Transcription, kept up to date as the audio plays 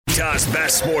Utah's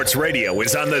best sports radio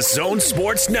is on the Zone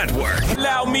Sports Network.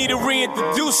 Allow me to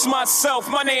reintroduce myself.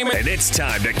 My name is... And it's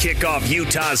time to kick off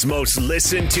Utah's most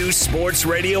listened to sports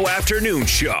radio afternoon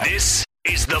show. This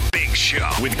is The Big Show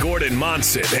with Gordon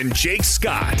Monson and Jake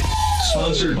Scott.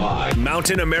 Sponsored by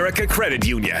Mountain America Credit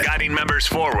Union, guiding members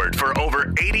forward for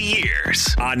over 80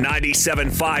 years. On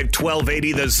 97.5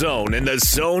 1280 The Zone and the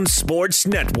Zone Sports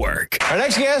Network. Our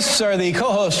next guests are the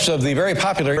co-hosts of the very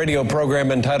popular radio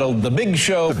program entitled The Big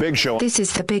Show. The Big Show. This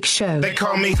is The Big Show. They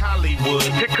call me Hollywood.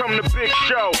 Here come the Big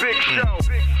Show. Big Show.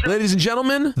 Ladies and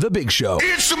gentlemen, The Big Show.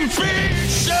 It's a Big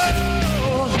Show.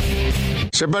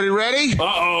 Is everybody ready?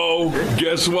 Uh-oh.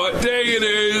 Guess what day it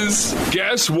is?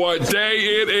 Guess what day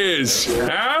it is?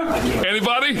 Huh?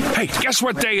 Anybody? Hey, guess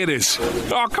what day it is?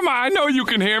 Oh, come on. I know you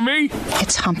can hear me.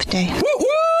 It's hump day.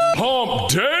 Woo-hoo! Hump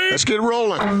day? Let's get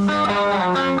rolling.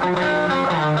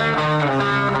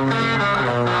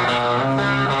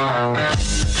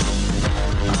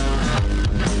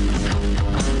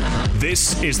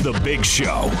 This is The Big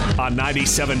Show on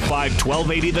 97.5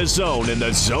 1280 The Zone and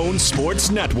the Zone Sports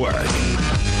Network.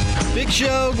 Big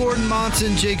Show, Gordon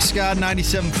Monson, Jake Scott,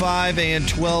 97.5 and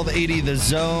 1280 The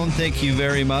Zone. Thank you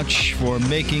very much for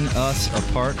making us a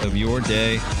part of your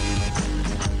day.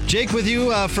 Jake with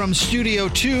you from Studio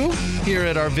 2 here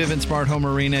at our Vivint Smart Home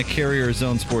Arena, Carrier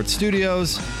Zone Sports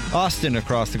Studios. Austin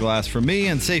across the glass from me,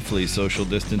 and safely social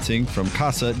distancing from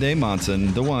Casa de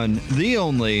Monson, the one, the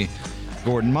only,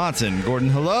 Gordon Monson. Gordon,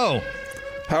 hello.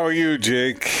 How are you,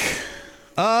 Jake?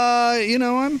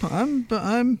 I'm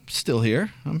still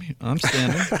here. I'm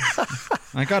standing.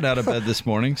 I got out of bed this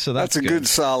morning, so that's a good,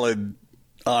 solid,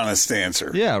 honest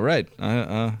answer. Yeah, right.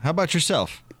 How about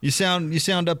yourself? You sound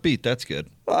upbeat. That's good.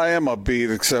 I am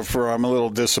upbeat, except for I'm a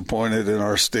little disappointed in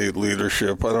our state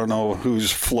leadership. I don't know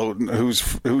who's floating,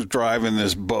 who's driving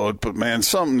this boat, but man,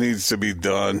 something needs to be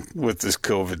done with this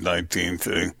COVID-19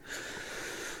 thing.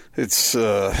 It's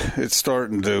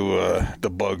starting to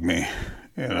bug me.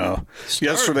 You know,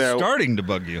 starting to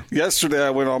bug you. Yesterday,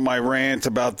 I went on my rant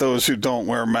about those who don't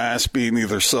wear masks being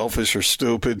either selfish or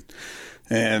stupid.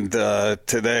 And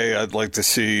today, I'd like to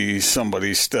see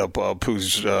somebody step up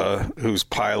who's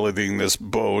piloting this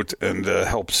boat and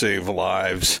help save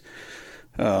lives.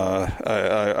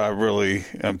 I really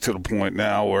am to the point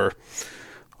now where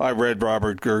I read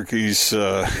Robert Gehrke's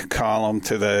column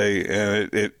today,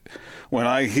 and when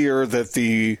I hear that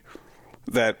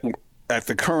at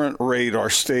the current rate our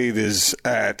state is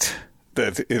at,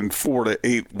 that in 4 to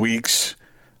 8 weeks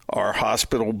our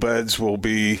hospital beds will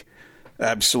be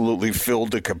absolutely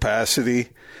filled to capacity,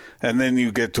 and then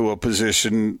you get to a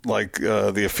position like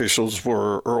the officials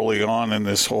were early on in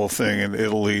this whole thing in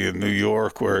Italy and New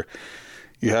York, where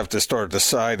you have to start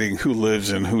deciding who lives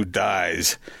and who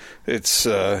dies. It's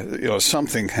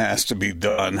something has to be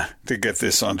done to get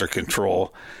this under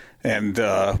control. And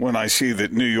when I see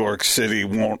that New York City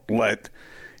won't let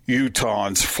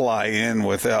Utahns fly in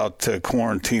without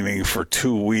quarantining for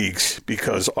 2 weeks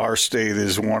because our state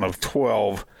is one of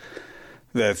 12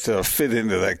 that fit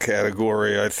into that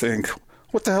category, I think,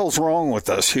 what the hell's wrong with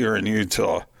us here in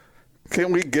Utah?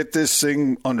 Can't we get this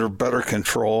thing under better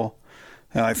control?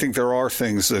 And I think there are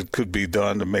things that could be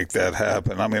done to make that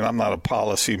happen. I mean, I'm not a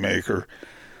policymaker,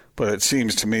 but it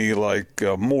seems to me like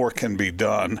more can be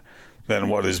done than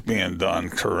what is being done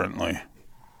currently.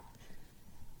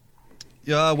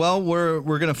 Yeah, well, we're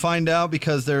going to find out,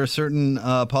 because there are certain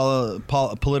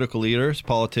political leaders,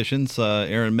 politicians,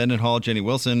 Aaron Mendenhall, Jenny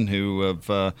Wilson, who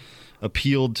have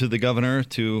appealed to the governor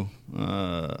to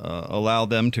allow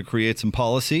them to create some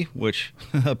policy, which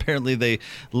apparently they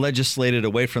legislated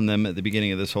away from them at the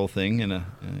beginning of this whole thing, in a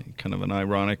kind of an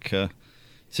ironic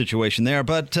situation there.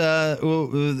 But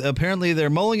apparently they're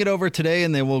mulling it over today,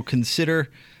 and they will consider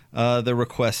the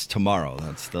request tomorrow.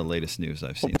 That's the latest news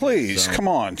I've seen. Well, please, come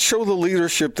on. Show the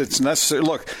leadership that's necessary.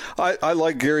 Look, I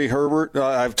like Gary Herbert.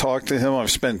 I've talked to him.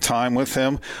 I've spent time with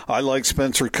him. I like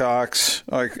Spencer Cox.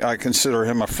 I consider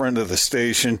him a friend of the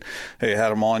station. They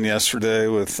had him on yesterday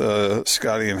with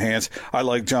Scotty and Hans. I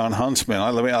like John Huntsman.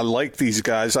 I like these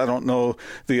guys. I don't know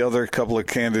the other couple of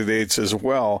candidates as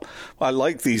well. I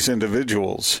like these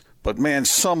individuals. But, man,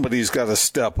 somebody's got to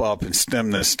step up and stem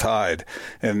this tide.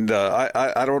 And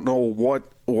I don't know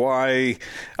why.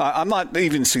 I'm not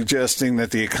even suggesting that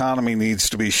the economy needs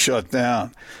to be shut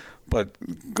down. But,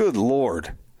 good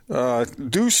Lord,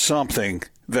 do something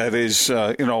that is,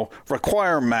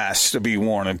 require masks to be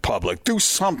worn in public. Do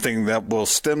something that will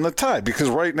stem the tide. Because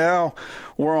right now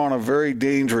we're on a very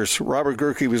dangerous, Robert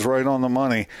Gehrke was right on the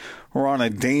money, we're on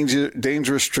a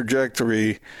dangerous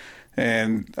trajectory.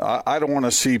 And I don't want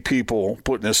to see people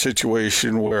put in a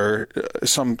situation where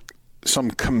some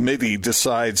some committee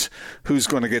decides who's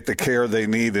going to get the care they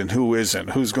need and who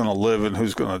isn't, who's going to live and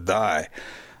who's going to die.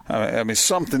 I mean,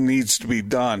 something needs to be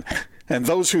done. And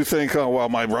those who think, oh, well,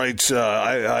 my rights,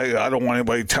 I don't want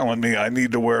anybody telling me I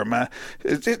need to wear a mask.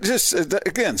 It just,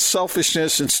 again,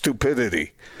 selfishness and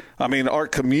stupidity. I mean, our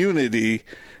community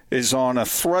is on a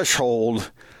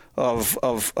threshold of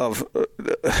a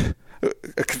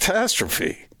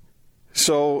catastrophe.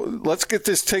 So let's get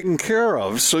this taken care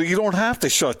of so you don't have to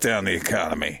shut down the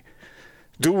economy.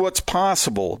 Do what's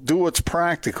possible. Do what's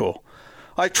practical.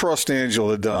 I trust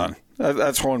Angela Dunn.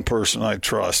 That's one person I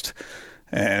trust.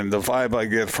 And the vibe I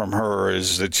get from her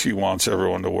is that she wants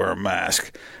everyone to wear a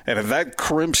mask. And if that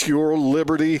crimps your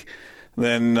liberty,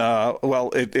 then,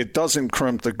 it doesn't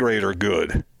crimp the greater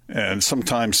good. And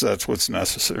sometimes that's what's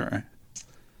necessary.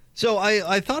 So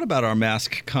I thought about our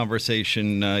mask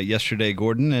conversation yesterday,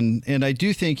 Gordon, and I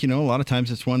do think, a lot of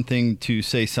times it's one thing to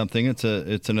say something, it's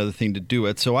another thing to do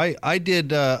it. So I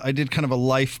did kind of a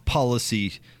life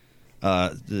policy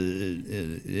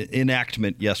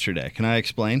enactment yesterday. Can I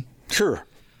explain? Sure.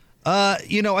 I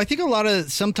think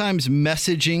sometimes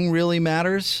messaging really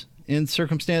matters in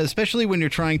circumstances, especially when you're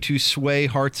trying to sway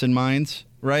hearts and minds,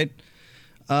 right?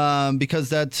 Because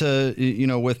that's,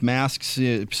 with masks,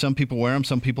 some people wear them,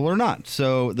 some people are not.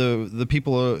 So the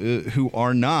people who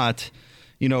are not,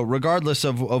 regardless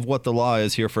of what the law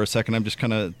is here for a second, I'm just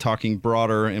kind of talking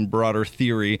broader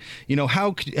theory.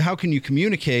 How can you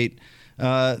communicate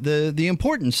the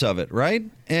importance of it, right?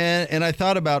 And I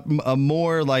thought about a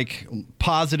more like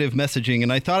positive messaging,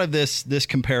 and I thought of this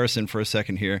comparison for a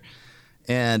second here.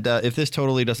 And if this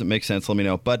totally doesn't make sense, let me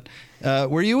know. But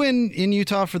were you in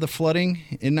Utah for the flooding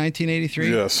in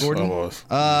 1983? Yes, Gordon? I was.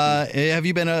 Have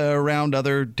you been around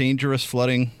other dangerous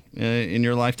flooding in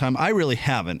your lifetime? I really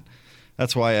haven't.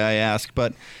 That's why I ask.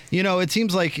 But, it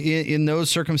seems like in those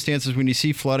circumstances when you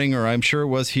see flooding, or I'm sure it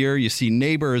was here, you see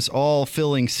neighbors all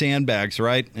filling sandbags,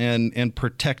 right, and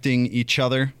protecting each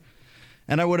other.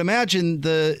 And I would imagine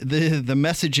the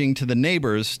messaging to the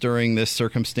neighbors during this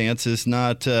circumstance is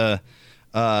not,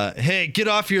 hey, get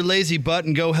off your lazy butt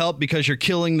and go help because you're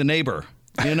killing the neighbor.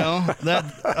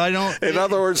 That I don't. In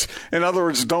other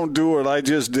words, don't do what I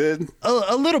just did.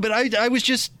 A little bit. I was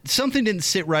just, something didn't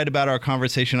sit right about our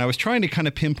conversation. I was trying to kind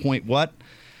of pinpoint what.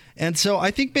 And so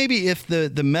I think maybe if the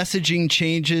messaging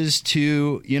changes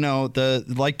to,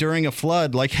 like during a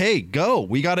flood, like, hey, go,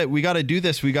 we got to do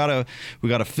this. We got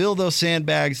to fill those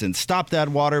sandbags and stop that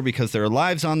water because there are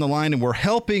lives on the line and we're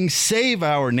helping save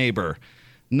our neighbor.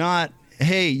 Not,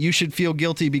 hey, you should feel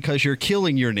guilty because you're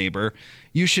killing your neighbor.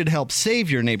 You should help save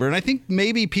your neighbor. And I think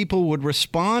maybe people would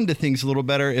respond to things a little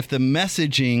better if the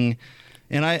messaging,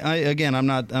 and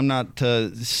I'm not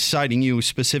citing you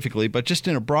specifically, but just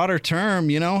in a broader term,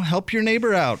 help your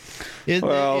neighbor out.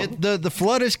 The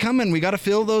flood is coming. We got to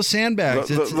fill those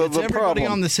sandbags. It's everybody problem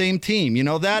on the same team.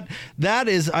 That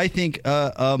is, I think,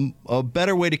 a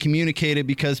better way to communicate it,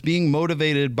 because being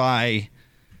motivated by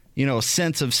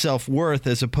sense of self-worth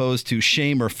as opposed to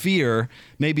shame or fear,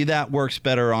 maybe that works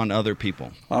better on other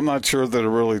people. I'm not sure that it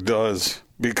really does,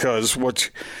 because what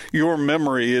your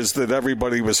memory is that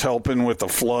everybody was helping with the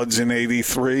floods in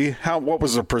 83. What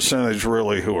was the percentage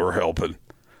really who were helping?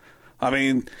 I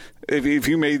mean, if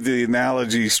you made the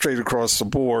analogy straight across the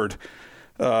board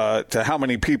to how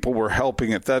many people were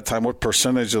helping at that time, what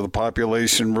percentage of the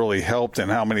population really helped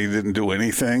and how many didn't do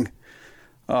anything?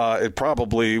 It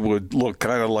probably would look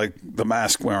kind of like the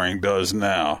mask wearing does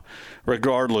now,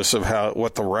 regardless of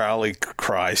what the rally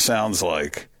cry sounds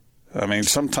like. I mean,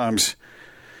 sometimes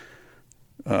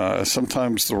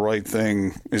the right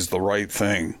thing is the right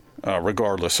thing,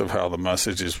 regardless of how the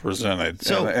message is presented.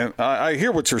 So, and I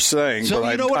hear what you're saying, but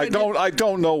I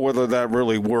don't know whether that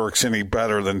really works any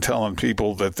better than telling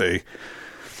people that they.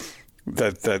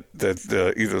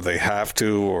 That either they have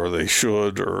to or they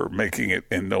should, or making it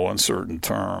in no uncertain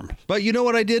term. But you know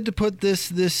what I did to put this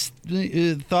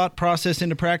thought process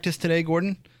into practice today,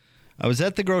 Gordon? I was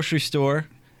at the grocery store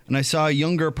and I saw a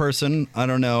younger person, I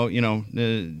don't know,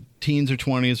 teens or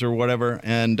 20s or whatever,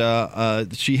 and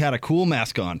she had a cool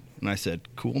mask on. And I said,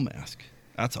 cool mask.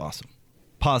 That's awesome.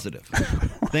 Positive.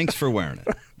 Thanks for wearing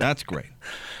it. That's great.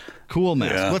 Cool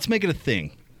mask. Yeah. Let's make it a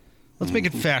thing. Let's make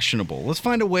it fashionable. Let's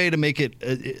find a way to make it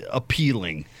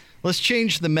appealing. Let's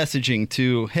change the messaging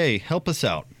to, hey, help us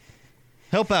out.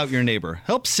 Help out your neighbor.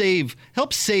 Help save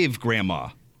grandma.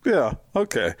 Yeah.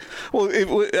 Okay. Well,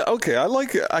 okay.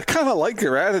 I kind of like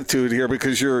your attitude here,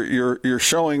 because you're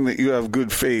showing that you have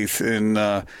good faith in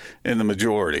the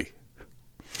majority.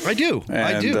 I do.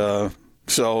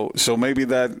 So maybe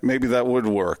that would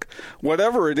work.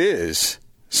 Whatever it is,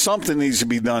 something needs to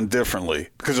be done differently,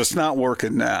 because it's not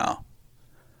working now.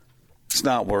 It's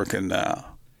not working now.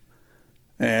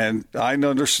 And I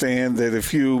understand that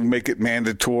if you make it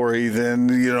mandatory, then,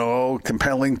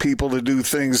 compelling people to do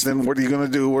things, then what are you going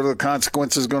to do? What are the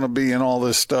consequences going to be and all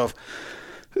this stuff?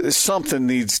 Something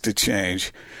needs to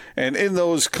change. And in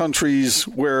those countries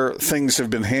where things have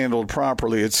been handled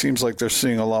properly, it seems like they're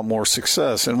seeing a lot more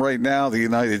success. And right now, the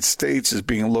United States is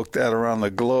being looked at around the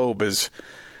globe as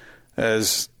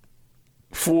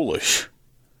foolish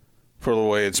for the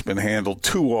way it's been handled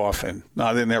too often.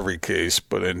 Not in every case,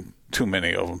 but in too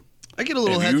many of them. I get a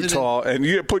little hesitant. Utah, and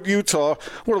you put Utah,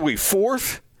 what are we,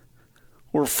 fourth?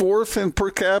 We're fourth in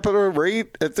per capita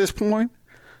rate at this point?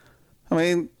 I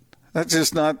mean, that's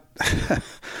just not,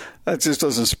 that just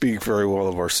doesn't speak very well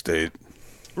of our state.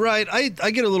 Right. I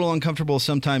get a little uncomfortable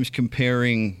sometimes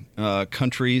comparing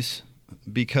countries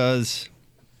because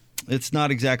it's not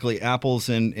exactly apples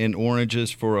and oranges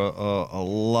for a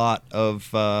lot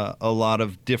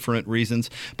of different reasons.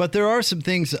 But there are some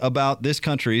things about this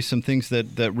country, some things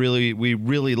that we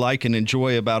really like and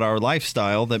enjoy about our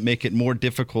lifestyle that make it more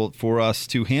difficult for us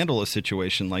to handle a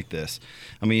situation like this.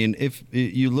 I mean, if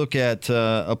you look at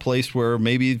a place where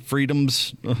maybe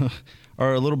freedoms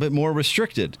are a little bit more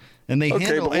restricted, and they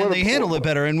handle it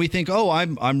better, and we think, oh,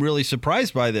 I'm really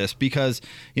surprised by this because,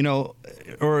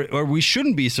 or we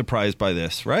shouldn't be surprised by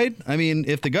this, right? I mean,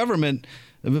 if the government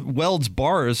welds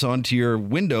bars onto your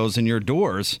windows and your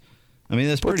doors, I mean,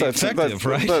 that's pretty effective,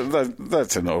 right?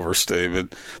 That's an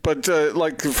overstatement. But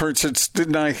like, for instance,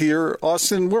 didn't I hear,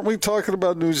 Austin, weren't we talking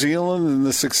about New Zealand and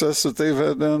the success that they've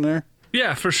had down there?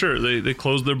 Yeah, for sure. They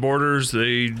closed their borders.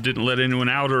 They didn't let anyone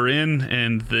out or in,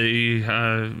 and they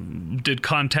did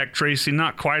contact tracing,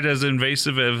 not quite as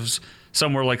invasive as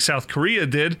somewhere like South Korea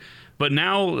did. But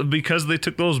now, because they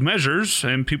took those measures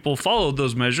and people followed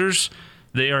those measures,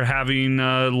 they are having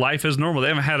life as normal. They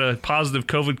haven't had a positive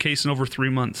COVID case in over 3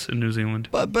 months in New Zealand.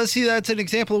 But see, that's an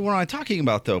example of what I'm talking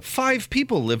about, though. 5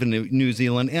 people live in New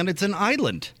Zealand, and it's an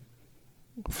island.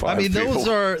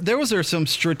 Those are some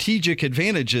strategic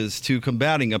advantages to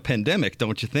combating a pandemic,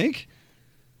 don't you think?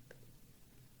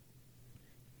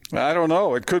 I don't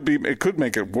know. It could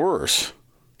make it worse.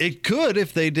 It could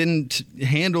if they didn't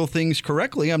handle things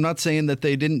correctly. I'm not saying that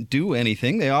they didn't do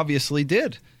anything. They obviously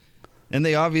did. And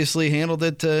they obviously handled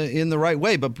it in the right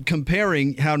way. But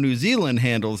comparing how New Zealand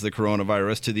handles the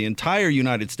coronavirus to the entire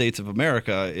United States of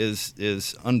America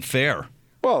is unfair.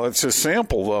 Well, it's a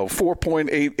sample, though.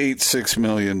 4.886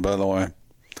 million, by the way.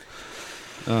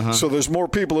 Uh-huh. So there's more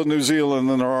people in New Zealand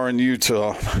than there are in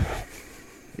Utah.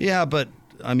 Yeah, but,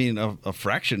 I mean, a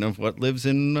fraction of what lives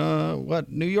in,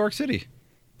 New York City.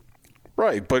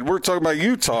 Right, but we're talking about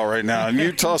Utah right now, and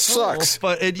Utah sucks.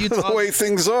 But Utah, the way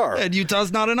things are, and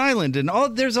Utah's not an island, and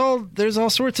there's all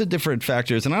sorts of different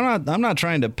factors. And I'm not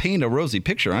trying to paint a rosy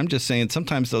picture. I'm just saying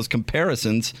sometimes those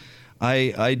comparisons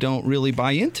I don't really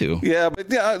buy into. Yeah,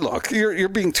 but look, you're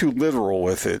being too literal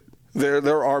with it.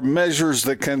 There are measures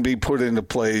that can be put into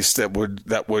place that would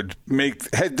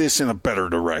head this in a better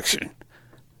direction.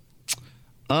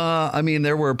 I mean,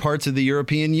 there were parts of the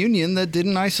European Union that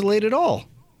didn't isolate at all.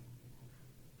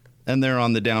 And they're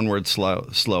on the downward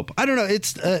slope. I don't know.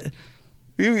 It's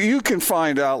you can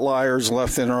find outliers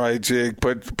left and right, Jake,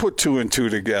 but put 2 and 2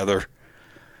 together.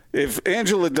 If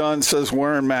Angela Dunn says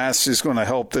wearing masks is going to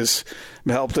help this,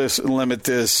 limit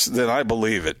this, then I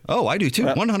believe it. Oh, I do too,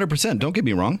 100%. Don't get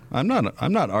me wrong. I'm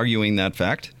not arguing that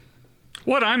fact.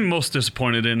 What I'm most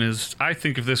disappointed in is I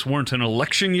think if this weren't an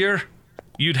election year,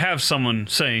 you'd have someone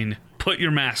saying, "Put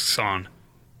your masks on."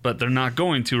 But they're not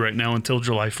going to right now until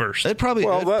July 1st.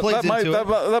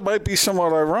 That might be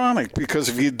somewhat ironic, because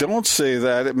if you don't say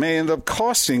that, it may end up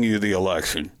costing you the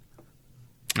election.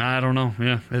 I don't know.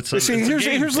 Yeah, here's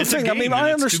the thing. I mean,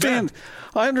 I understand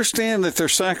that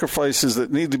there's sacrifices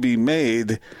that need to be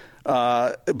made,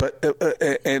 but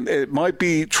and it might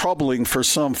be troubling for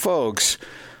some folks.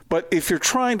 But if you're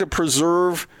trying to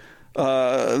preserve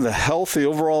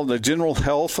the general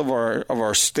health of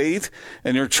our state,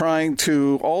 and you're trying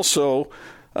to also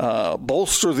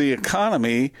bolster the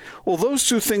economy, well, those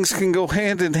two things can go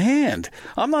hand in hand.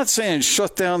 I'm not saying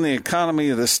shut down the economy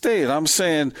of the state. I'm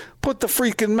saying put the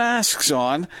freaking masks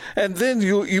on, and then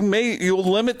you'll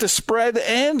limit the spread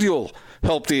and you'll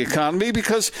help the economy,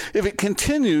 because if it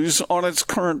continues on its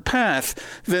current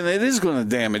path, then it is going to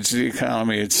damage the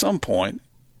economy at some point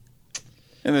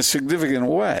in a significant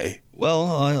way. Well,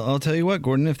 I'll tell you what,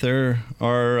 Gordon, if there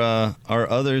are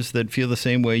others that feel the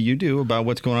same way you do about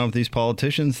what's going on with these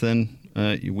politicians, then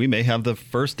we may have the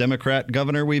first Democrat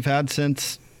governor we've had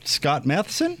since Scott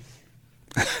Matheson.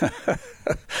 The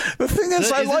thing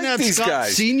is, I like these Scott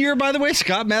guys. Senior, by the way,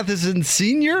 Scott Matheson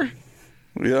Senior.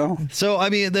 Yeah. So I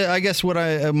mean, I guess what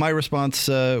my response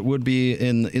would be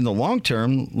in the long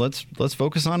term. Let's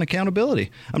focus on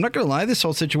accountability. I'm not going to lie. This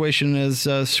whole situation has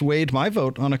swayed my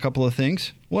vote on a couple of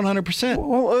things. 100%.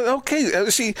 Well, okay.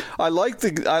 See, I like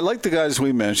the guys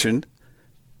we mentioned.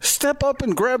 Step up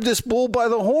and grab this bull by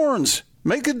the horns.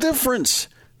 Make a difference.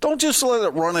 Don't just let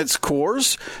it run its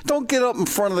course. Don't get up in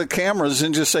front of the cameras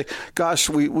and just say, "Gosh,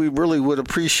 we really would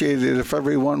appreciate it if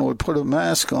everyone would put a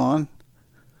mask on."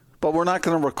 But we're not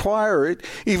going to require it,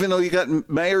 even though you got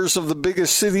mayors of the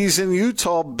biggest cities in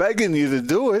Utah begging you to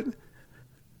do it.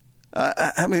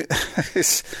 I mean,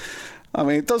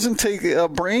 it doesn't take a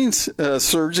brain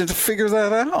surgeon to figure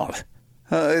that out.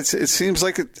 It seems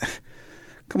like it.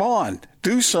 Come on,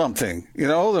 do something,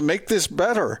 to make this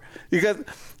better. You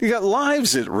got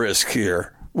lives at risk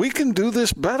here. We can do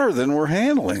this better than we're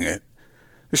handling it.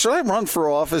 Should I run for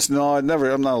office? No, I'm not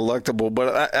electable.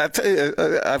 But I tell you,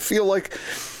 I feel like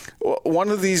one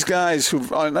of these guys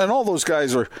and all those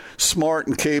guys are smart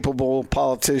and capable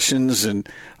politicians, and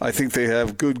I think they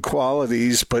have good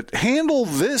qualities, but handle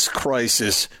this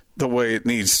crisis the way it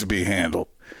needs to be handled.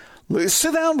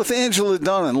 Sit down with Angela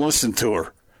Dunn and listen to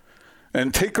her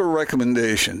and take her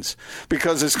recommendations,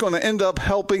 because it's going to end up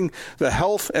helping the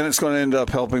health and it's going to end up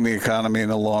helping the economy in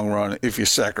the long run if you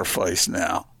sacrifice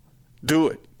now. Do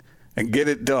it and get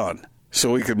it done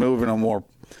so we can move in a more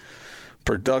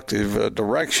productive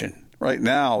direction. Right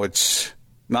now, it's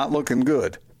not looking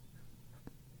good.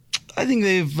 I think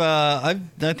I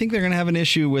think they're going to have an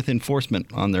issue with enforcement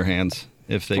on their hands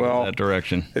if they go that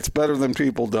direction. It's better than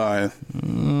people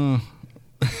dying.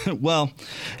 Well,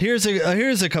 here's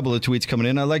a couple of tweets coming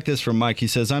in. I like this from Mike. He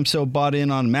says, "I'm so bought in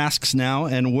on masks now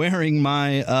and wearing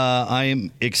my I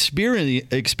am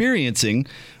experiencing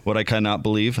what I cannot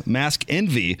believe, mask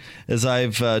envy, as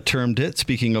I've termed it.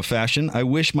 Speaking of fashion, I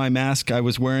wish my mask I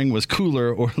was wearing was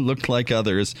cooler or looked like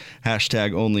others.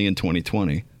 Hashtag only in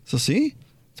 2020. So see,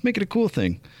 let's make it a cool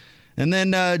thing." And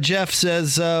then Jeff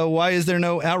says, why is there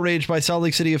no outrage by Salt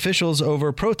Lake City officials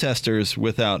over protesters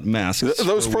without masks?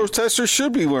 Those protesters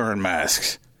should be wearing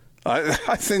masks.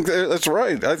 I think that's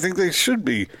right. I think they should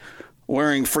be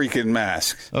wearing freaking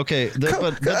masks. Okay,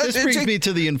 but this brings me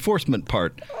to the enforcement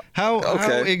part. How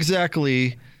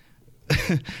exactly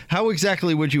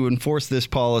would you enforce this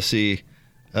policy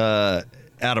at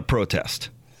a protest?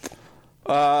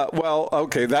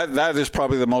 That is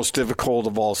probably the most difficult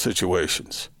of all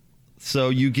situations. So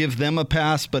you give them a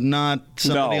pass, but not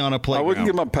somebody on a playground? I wouldn't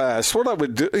give them a pass. What I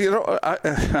would do,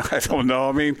 I don't know.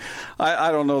 I mean,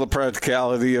 I don't know the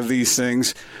practicality of these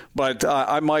things, but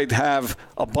I might have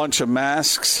a bunch of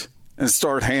masks and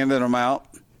start handing them out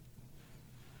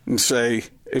and say,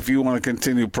 if you want to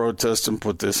continue protesting,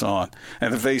 put this on.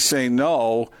 And if they say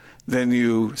no, then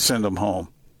you send them home.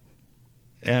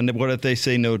 And what if they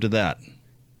say no to that?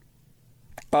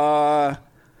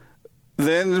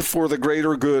 Then for the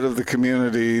greater good of the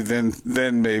community, then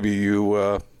maybe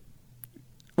you,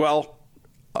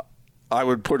 I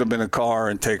would put them in a car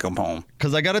and take them home.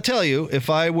 Because I got to tell you, if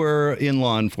I were in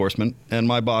law enforcement and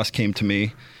my boss came to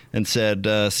me and said,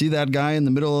 see that guy in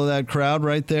the middle of that crowd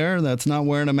right there that's not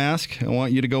wearing a mask? I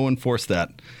want you to go enforce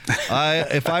that.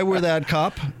 If I were that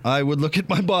cop, I would look at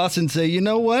my boss and say, you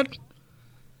know what?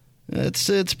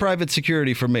 It's private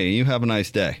security for me. You have a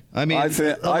nice day. I mean, I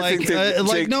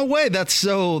think no way. That's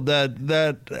so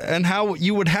that and how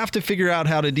you would have to figure out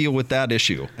how to deal with that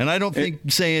issue. And I don't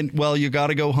think saying, well, you got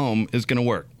to go home is going to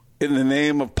work. In the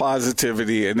name of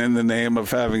positivity and in the name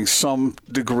of having some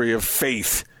degree of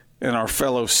faith in our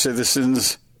fellow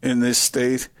citizens in this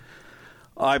state,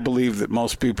 I believe that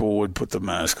most people would put the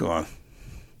mask on.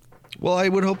 Well, I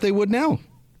would hope they would now.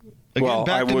 Again,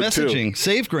 back to messaging. Too.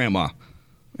 Save grandma.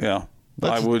 Yeah,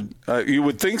 I would. You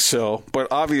would think so, but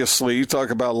obviously, you talk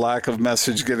about lack of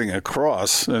message getting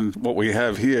across, and what we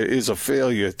have here is a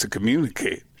failure to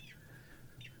communicate.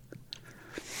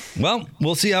 Well,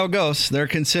 we'll see how it goes. They're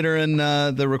considering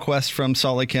the request from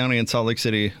Salt Lake County and Salt Lake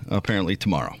City apparently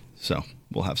tomorrow, so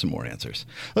we'll have some more answers.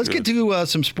 Let's get to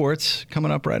some sports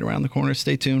coming up right around the corner.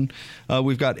 Stay tuned.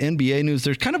 We've got NBA news.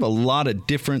 There's kind of a lot of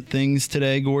different things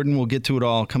today, Gordon. We'll get to it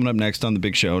all coming up next on The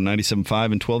Big Show,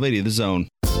 97.5 and 1280 The Zone.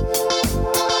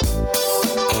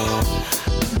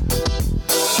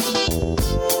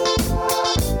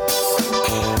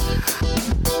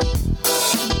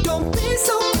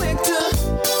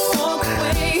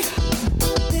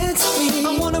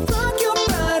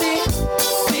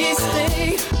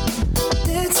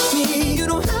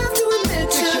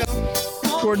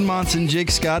 Gordon Monson,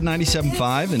 Jake Scott,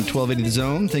 97.5 and 1280 The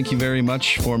Zone. Thank you very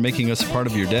much for making us a part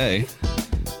of your day.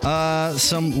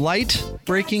 Some light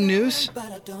breaking news.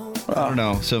 I don't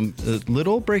know. Some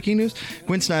little breaking news.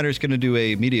 Quinn Snyder is going to do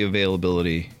a media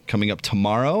availability coming up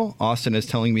tomorrow. Austin is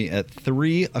telling me at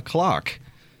 3 o'clock.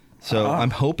 So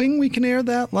I'm hoping we can air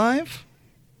that live.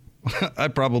 I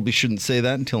probably shouldn't say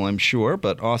that until I'm sure,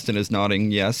 but Austin is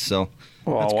nodding yes. So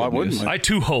well, why wouldn't I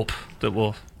too hope that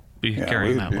we'll be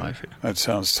carrying that live here. That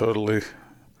sounds totally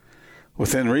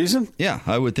within reason. Yeah,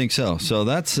 I would think so. So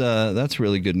that's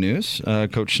really good news.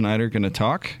 Coach Snyder going to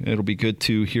talk. It'll be good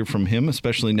to hear from him,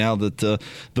 especially now that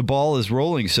the ball is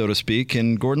rolling, so to speak.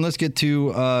 And Gordon, let's get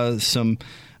to some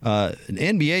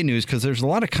NBA news because there's a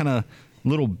lot of kind of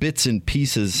little bits and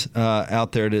pieces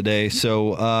out there today.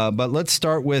 So, but let's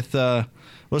start with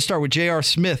J.R.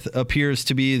 Smith appears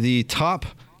to be the top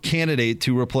candidate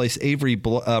to replace Avery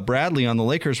Bradley on the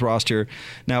Lakers roster.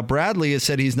 Now, Bradley has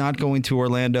said he's not going to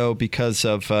Orlando because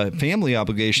of family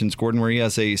obligations, Gordon, where he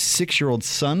has a 6-year-old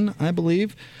son, I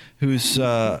believe, who's,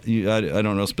 I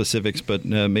don't know specifics, but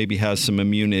maybe has some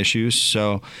immune issues,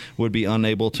 so would be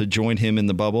unable to join him in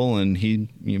the bubble, and he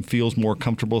feels more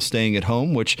comfortable staying at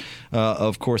home, which,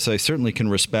 of course, I certainly can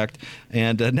respect.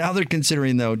 And now they're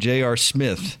considering, though, J.R.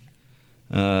 Smith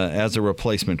as a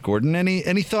replacement. Gordon,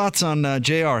 any thoughts on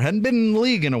JR? Hadn't been in the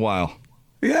league in a while.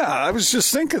 Yeah, I was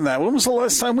just thinking that. When was the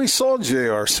last time we saw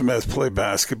J.R. Smith play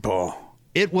basketball?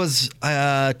 It was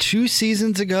 2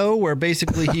 seasons ago where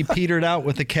basically he petered out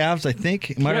with the Cavs, I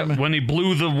think. When he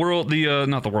blew the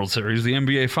not the World Series, the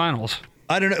NBA Finals.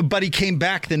 I don't know, but he came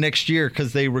back the next year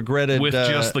because they regretted with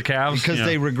just the Cavs because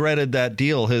they regretted that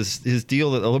deal. His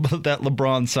deal that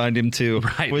LeBron signed him to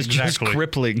was just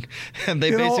crippling, and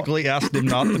they basically asked him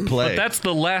not to play. But that's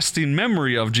the lasting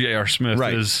memory of J.R. Smith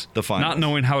is the finals. Not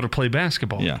knowing how to play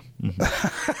basketball. Yeah,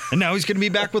 and now he's going to be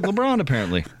back with LeBron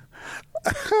apparently.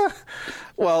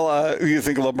 Well, you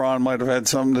think LeBron might have had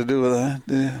something to do with that?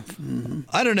 Yeah. Mm-hmm.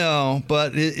 I don't know,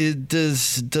 but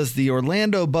does the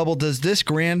Orlando bubble, does this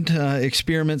grand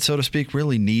experiment, so to speak,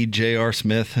 really need J.R.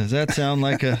 Smith? Does that sound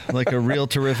like a real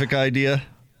terrific idea?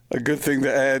 A good thing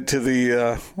to add to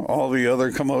the all the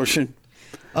other commotion.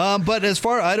 But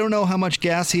I don't know how much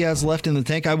gas he has left in the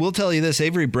tank. I will tell you this: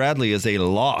 Avery Bradley is a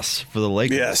loss for the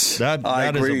Lakers. Yes, I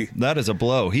agree. That is a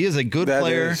blow. He is a good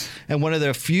player and one of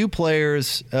the few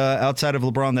players outside of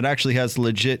LeBron that actually has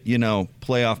legit,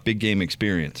 playoff big game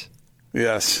experience.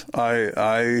 Yes,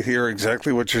 I hear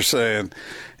exactly what you're saying,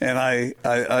 and I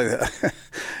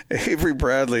Avery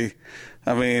Bradley.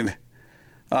 I mean,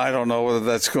 I don't know whether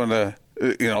that's going to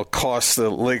cost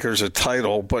the Lakers a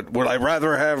title, but would I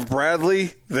rather have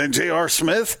Bradley than J.R.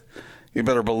 Smith? You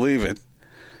better believe it,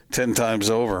 10 times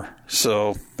over.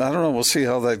 So I don't know. We'll see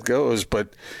how that goes,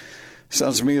 but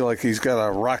sounds to me like he's got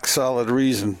a rock solid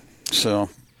reason. So.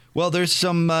 Well, there's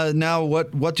some now.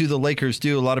 What do the Lakers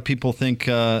do? A lot of people think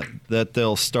that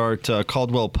they'll start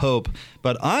Caldwell Pope,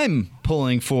 but I'm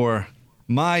pulling for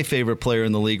my favorite player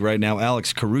in the league right now,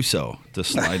 Alex Caruso, to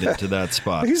slide into that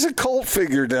spot. He's a cult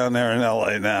figure down there in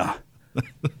L.A. now.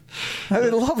 I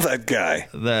love that guy.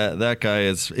 That guy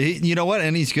is, you know what?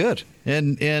 And he's good.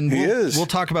 And he is. We'll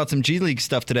talk about some G League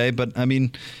stuff today, but I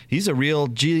mean, he's a real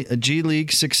G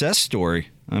League success story.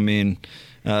 I mean,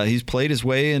 he's played his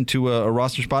way into a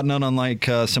roster spot, not unlike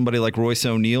somebody like Royce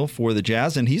O'Neal for the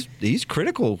Jazz, and he's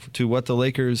critical to what the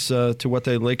Lakers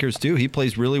do. He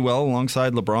plays really well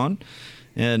alongside LeBron.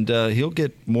 And he'll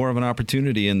get more of an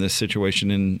opportunity in this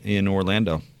situation in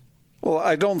Orlando. Well,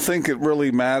 I don't think it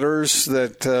really matters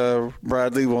that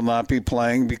Bradley will not be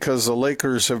playing because the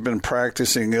Lakers have been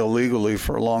practicing illegally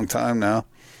for a long time now.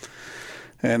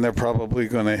 And they're probably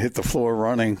going to hit the floor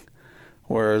running,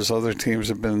 whereas other teams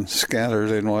have been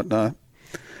scattered and whatnot.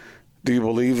 Do you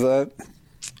believe that?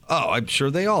 Oh, I'm sure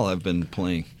they all have been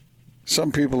playing.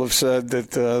 Some people have said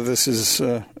that this is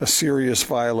a serious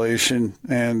violation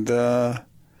and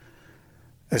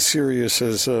as serious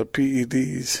as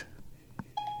PEDs.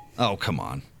 Oh, come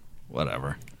on.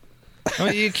 Whatever. I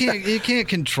mean, you can't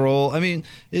control. I mean,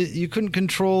 you couldn't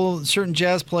control certain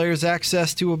Jazz players'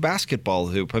 access to a basketball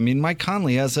hoop. I mean, Mike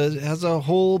Conley has a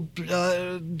whole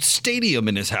stadium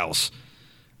in his house.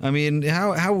 I mean,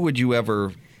 how would you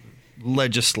ever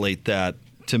legislate that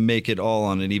to make it all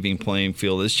on an even playing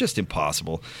field? It's just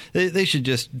impossible. They should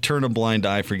just turn a blind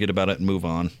eye, forget about it, and move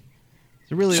on.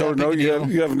 Is it really so no,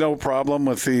 you have no problem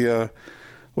with the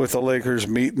Lakers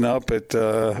meeting up at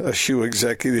a shoe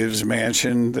executive's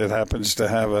mansion that happens to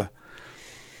have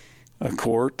a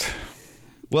court.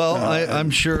 Well, I'm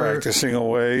sure practicing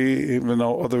away, even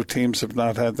though other teams have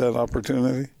not had that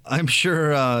opportunity. I'm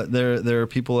sure there are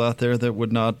people out there that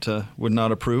would not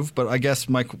approve. But I guess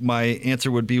my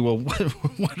answer would be, well,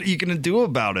 what are you going to do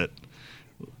about it?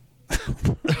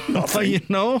 Nothing.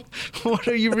 What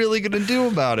are you really going to do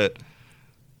about it?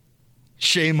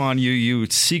 Shame on you. You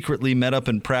secretly met up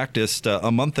and practiced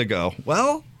a month ago.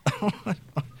 Well,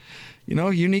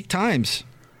 unique times.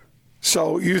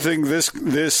 So you think this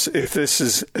if this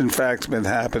has in fact been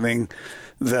happening,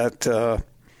 that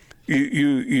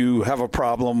you have a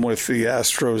problem with the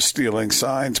Astros stealing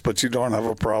signs, but you don't have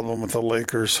a problem with the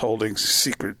Lakers holding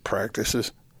secret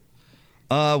practices?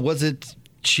 Was it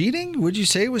cheating? Would you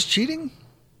say it was cheating?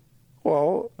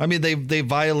 Well, I mean, they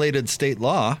violated state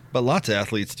law, but lots of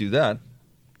athletes do that.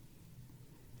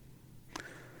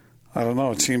 I don't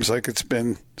know. It seems like it's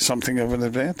been something of an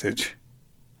advantage.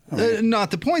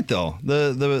 Not the point, though.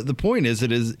 The point is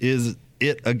it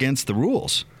against the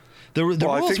rules. The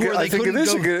rules were they couldn't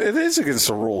go. It is against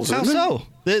the rules. How so?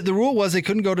 The rule was they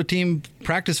couldn't go to team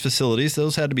practice facilities.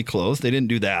 Those had to be closed. They didn't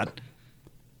do that.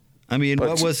 I mean,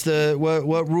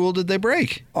 what rule did they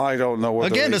break? I don't know.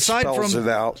 Again,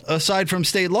 aside from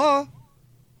state law.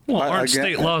 Well, aren't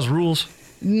state laws rules?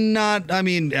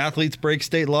 Athletes break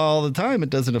state law all the time. It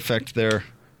doesn't affect their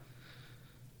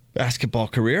basketball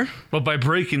career. But by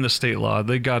breaking the state law,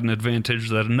 they got an advantage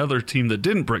that another team that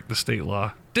didn't break the state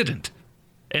law didn't.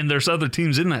 And there's other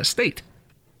teams in that state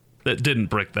that didn't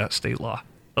break that state law,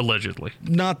 allegedly.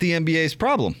 Not the NBA's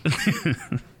problem.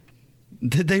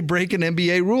 Did they break an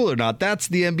NBA rule or not? That's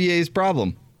the NBA's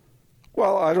problem.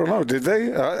 Well, I don't know. Did they?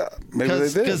 Maybe they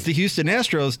did. Because the Houston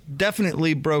Astros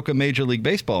definitely broke a Major League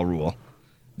Baseball rule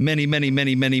many, many,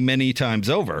 many, many, many times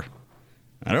over.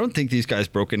 I don't think these guys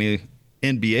broke any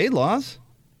NBA laws.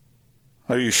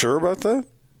 Are you sure about that?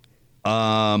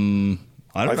 I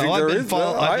don't know.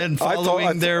 I've been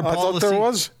following their policy. I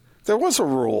thought there was a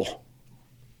rule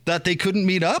that they couldn't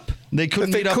meet up. They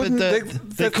couldn't meet up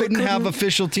at they couldn't have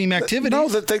official team activities. No,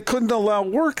 that they couldn't allow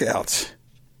workouts.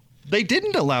 They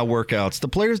didn't allow workouts. The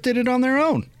players did it on their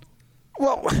own.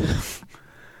 Well,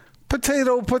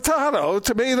 potato, tomato,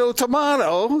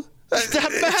 tomato.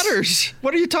 That matters.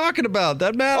 What are you talking about?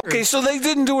 That matters. Okay, so they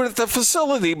didn't do it at the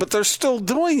facility, but they're still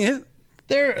doing it.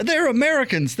 They're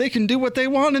Americans. They can do what they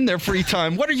want in their free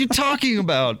time. What are you talking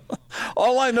about?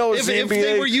 All I know is if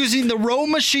they were using the row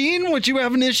machine, would you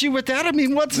have an issue with that? I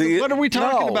mean, what are we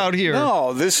talking about here?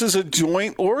 No, this is a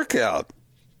joint workout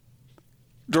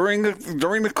during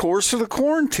the course of the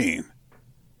quarantine.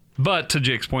 But to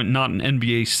Jake's point, not an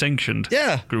NBA sanctioned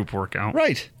group workout.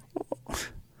 Right.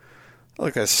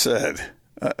 Like I said,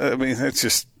 I mean, it's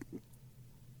just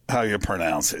how you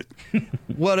pronounce it.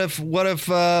 What if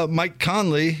Mike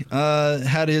Conley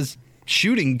had his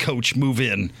shooting coach move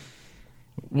in?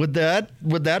 Would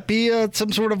that be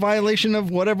some sort of violation of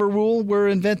whatever rule we're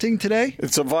inventing today?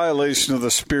 It's a violation of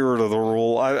the spirit of the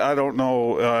rule. I don't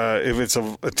know if it's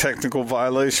a technical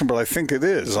violation, but I think it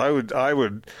is. I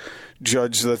would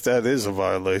judge that is a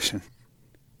violation.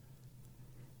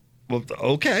 Well,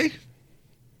 okay.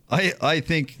 I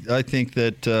think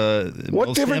that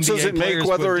what difference does it make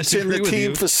whether it's in the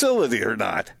team facility or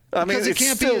not? I mean, it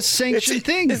can't be a sanctioned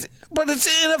thing. But it's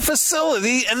in a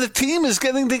facility, and the team is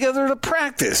getting together to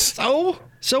practice.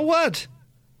 So what?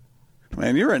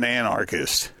 Man, you're an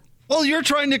anarchist. Well, you're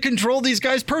trying to control these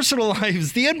guys' personal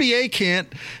lives. The NBA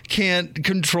can't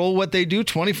control what they do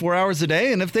 24 hours a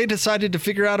day. And if they decided to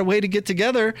figure out a way to get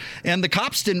together and the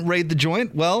cops didn't raid the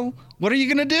joint, well, what are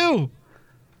you going to do?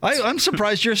 I'm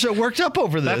surprised you're so worked up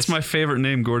over this. That's my favorite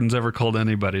name Gordon's ever called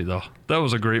anybody, though. That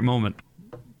was a great moment.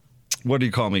 What do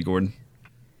you call me, Gordon?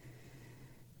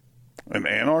 An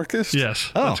anarchist?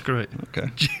 Yes, that's great. Okay.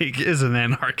 Jake is an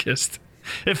anarchist.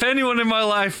 If anyone in my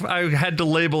life I had to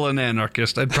label an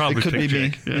anarchist, I'd probably pick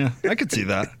Jake. Yeah, I could see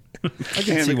that. I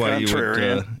can see why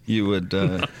you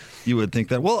would think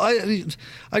that. Well,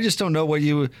 I just don't know what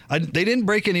you. They didn't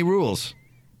break any rules.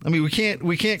 I mean, we can't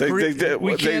create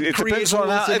rules in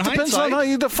hindsight. It depends on how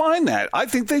you define that. I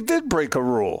think they did break a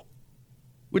rule.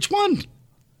 Which one?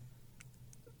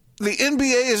 The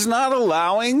NBA is not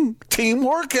allowing team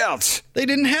workouts. They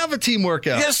didn't have a team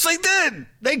workout. Yes, they did.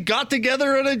 They got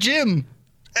together at a gym.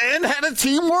 And had a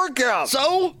team workout.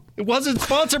 So? It wasn't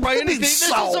sponsored by anything. This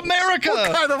is America.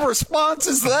 What kind of response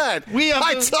is that?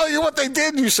 I tell you what they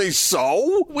did, you say,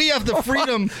 so? We have the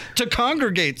freedom to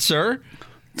congregate, sir.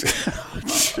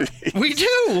 We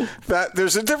do.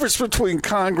 There's a difference between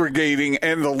congregating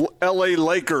and the LA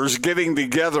Lakers getting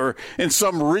together in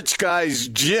some rich guy's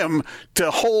gym to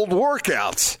hold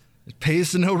workouts. It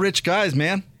pays to know rich guys,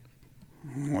 man.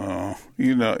 Well,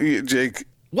 Jake.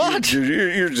 What?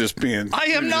 You're just being. I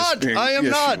am not. I am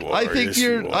not. I think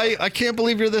you're. I can't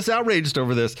believe you're this outraged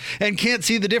over this and can't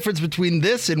see the difference between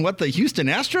this and what the Houston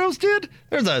Astros did.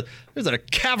 There's a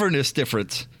cavernous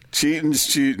difference. Cheating's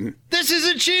cheating. This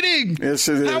isn't cheating. Yes,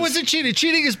 it is. How is it cheating?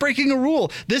 Cheating is breaking a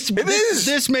rule. This may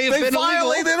have been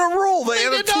violated illegal. a rule. They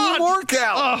had a team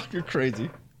workout. Oh, you're crazy.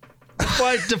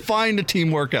 Define a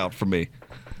team workout for me.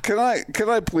 Can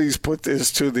I please put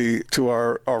this to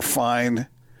our fine,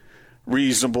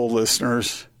 reasonable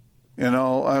listeners? You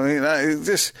know, I mean,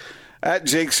 just at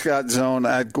Jake Scott Zone,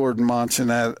 at Gordon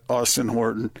Monson, at Austin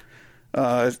Horton.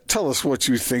 Tell us what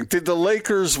you think. Did the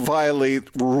Lakers violate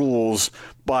rules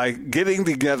by getting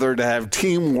together to have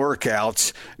team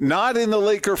workouts, not in the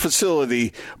Laker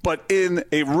facility, but in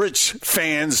a rich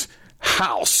fan's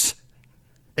house?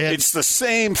 It's the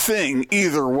same thing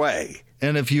either way.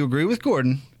 And if you agree with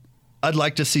Gordon, I'd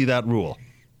like to see that rule.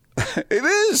 It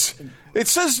is. It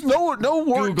says no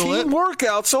team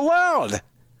workouts allowed.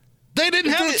 They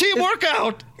didn't have a team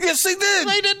workout. Yes, they did.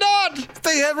 They did not.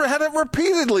 They had it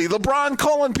repeatedly. LeBron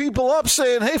calling people up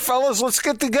saying, hey, fellas, let's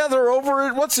get together over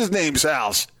at what's-his-name's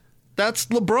house. That's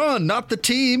LeBron, not the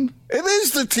team. It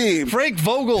is the team. Frank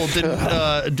Vogel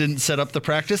didn't set up the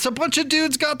practice. A bunch of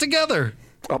dudes got together.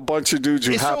 A bunch of dudes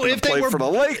who happen to play for the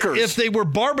Lakers. If they were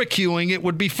barbecuing, it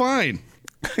would be fine.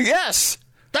 Yes.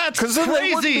 That's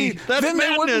crazy. That's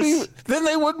madness. Then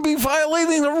they wouldn't be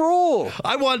violating the rule.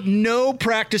 I want no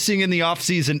practicing in the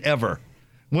offseason ever.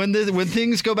 When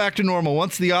things go back to normal,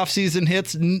 once the offseason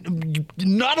hits,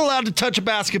 not allowed to touch a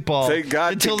basketball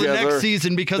until the next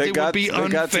season because it would be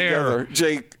unfair.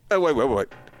 Jake, wait.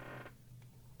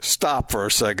 Stop for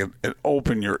a second and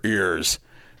open your ears.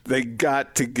 They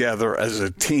got together as a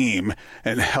team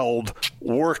and held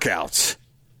workouts.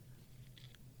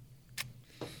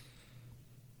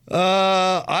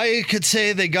 I could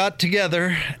say they got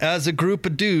together as a group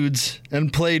of dudes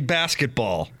and played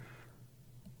basketball.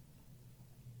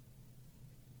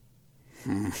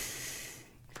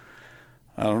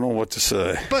 I don't know what to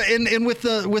say. But and with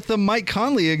the Mike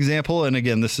Conley example, and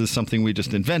again, this is something we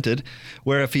just invented,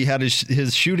 where if he had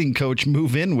his shooting coach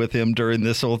move in with him during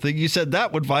this whole thing, you said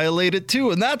that would violate it too,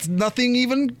 and that's nothing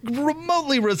even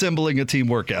remotely resembling a team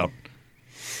workout.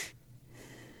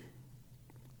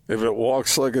 If it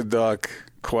walks like a duck,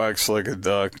 quacks like a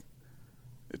duck,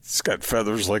 it's got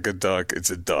feathers like a duck, it's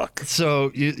a duck. So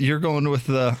you're going with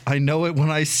the I know it when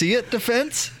I see it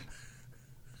defense?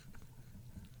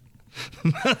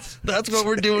 That's what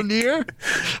we're doing here?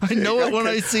 I know it when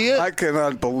I see it? I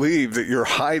cannot believe that you're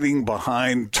hiding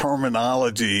behind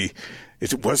terminology.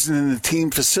 It wasn't in the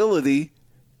team facility.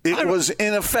 It was,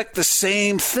 in effect, the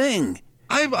same thing.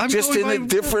 I'm just in a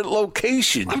different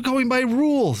location. I'm going by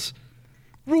rules.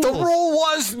 The rule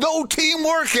was no team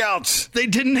workouts. They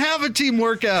didn't have a team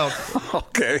workout.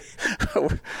 Okay.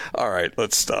 All right,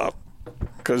 let's stop.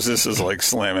 Because this is like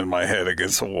slamming my head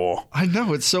against a wall. I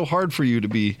know. It's so hard for you to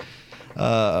be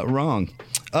wrong.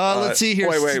 Let's see here.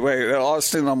 Wait.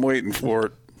 Austin, I'm waiting for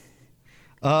it.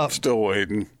 Still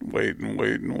waiting.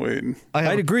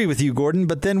 I'd agree with you, Gordon,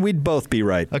 but then we'd both be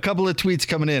right. A couple of tweets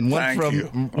coming in.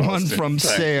 One from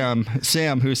Sam.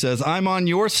 Sam, who says, I'm on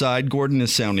your side. Gordon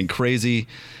is sounding crazy.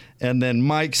 And then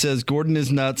Mike says, Gordon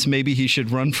is nuts. Maybe he should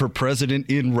run for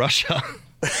president in Russia.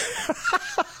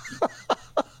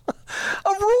 A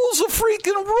rule's a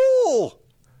freaking rule.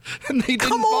 And they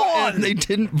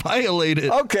didn't violate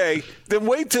it. Okay, then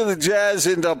wait till the Jazz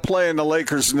end up playing the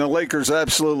Lakers, and the Lakers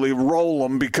absolutely roll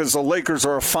them because the Lakers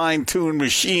are a fine-tuned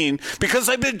machine because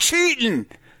they've been cheating.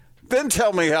 Then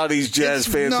tell me how these Jazz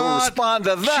fans will respond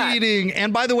to that. Cheating.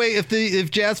 And by the way,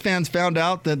 if Jazz fans found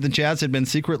out that the Jazz had been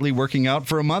secretly working out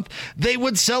for a month, they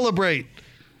would celebrate.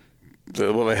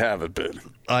 Well, they haven't been.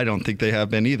 I don't think they have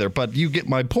been either, but you get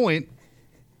my point.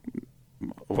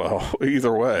 Well,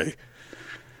 either way.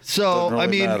 So, really I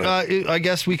mean, I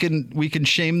guess we can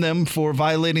shame them for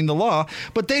violating the law,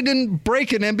 but they didn't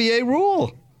break an NBA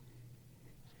rule.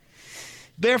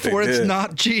 Therefore, it's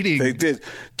not cheating. They did.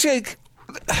 Jake,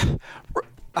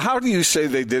 how do you say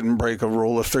they didn't break a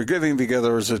rule if they're getting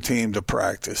together as a team to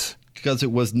practice? Because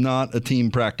it was not a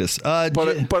team practice.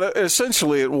 But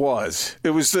essentially it was.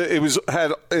 It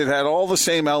had all the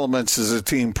same elements as a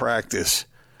team practice.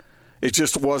 It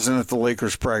just wasn't at the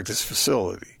Lakers practice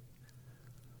facility.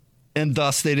 And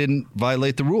thus they didn't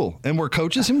violate the rule. And were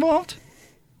coaches involved?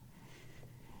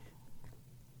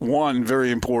 One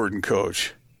very important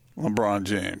coach, LeBron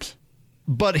James.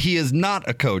 But he is not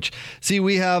a coach. See,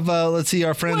 we have, let's see,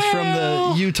 our friends from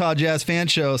the Utah Jazz Fan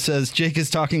Show says Jake is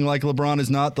talking like LeBron is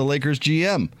not the Lakers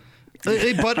GM. But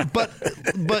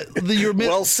you're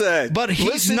well said. But he's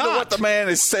Listen not. to what the man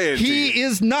is saying. He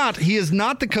is not. He is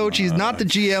not the coach. He's not the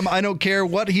GM. I don't care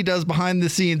what he does behind the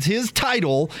scenes. His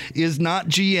title is not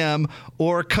GM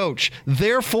or coach.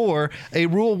 Therefore, a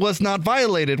rule was not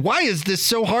violated. Why is this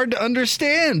so hard to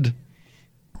understand?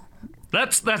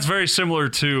 That's very similar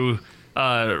to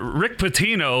Rick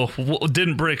Pitino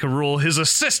didn't break a rule. His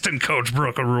assistant coach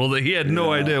broke a rule that he had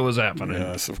no idea was happening.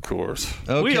 Yes, of course.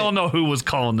 Okay. We all know who was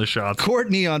calling the shots.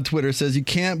 Courtney on Twitter says you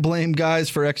can't blame guys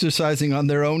for exercising on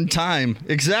their own time.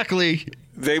 Exactly.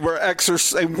 They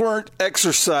weren't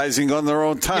exercising on their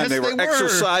own time. Yes, they were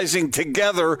exercising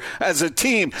together as a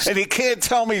team. And you can't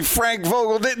tell me Frank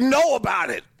Vogel didn't know about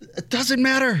it. It doesn't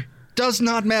matter. Does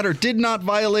not matter. Did not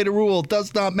violate a rule.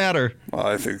 Does not matter. Well,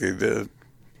 I think he did.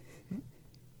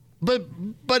 But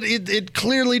it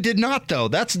clearly did not, though.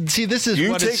 This is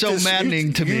what is so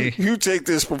maddening to me. You take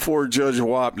this before Judge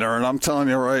Wapner, and I'm telling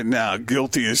you right now,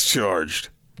 guilty as charged.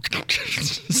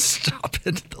 Stop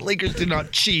it. The Lakers did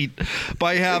not cheat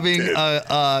by having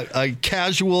a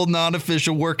casual,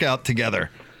 non-official workout together.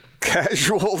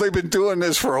 Casual? They've been doing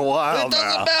this for a while now. It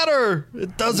doesn't matter.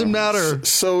 It doesn't matter.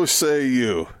 So say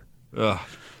you. Ugh.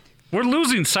 We're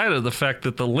losing sight of the fact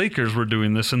that the Lakers were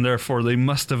doing this, and therefore they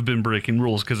must have been breaking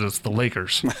rules because it's the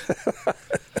Lakers.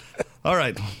 All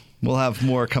right. We'll have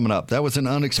more coming up. That was an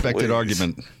unexpected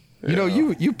argument. You know,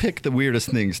 you pick the weirdest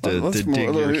things to dig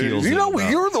your heels in.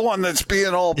 You're the one that's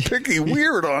being all picky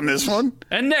weird on this one.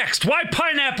 And next, why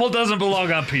pineapple doesn't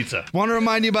belong on pizza. Want to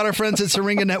remind you about our friends at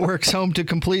Syringa Networks, home to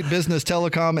complete business,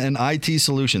 telecom, and IT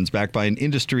solutions, backed by an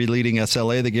industry-leading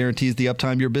SLA that guarantees the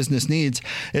uptime your business needs.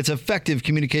 It's effective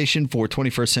communication for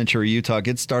 21st century Utah.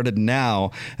 Get started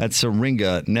now at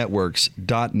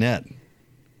syringanetworks.net.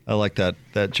 I like that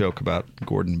joke about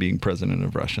Gordon being president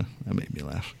of Russia. That made me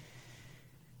laugh.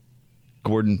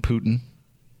 Gordon Putin.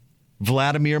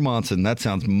 Vladimir Monson. That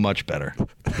sounds much better.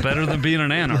 Better than being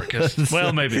an anarchist.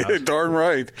 Well, maybe not. Yeah, darn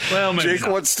right. Well, maybe Jake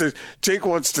wants to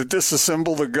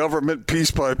disassemble the government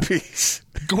piece by piece.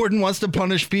 Gordon wants to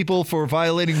punish people for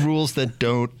violating rules that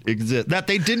don't exist, that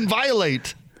they didn't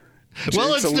violate.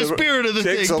 Well, it's the spirit of the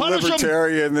thing. Jake's a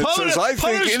libertarian that says, I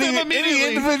think any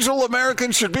individual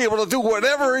American should be able to do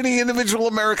whatever any individual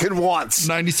American wants.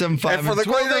 97.5 and for the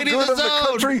greater good of the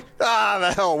country,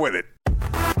 the hell with it.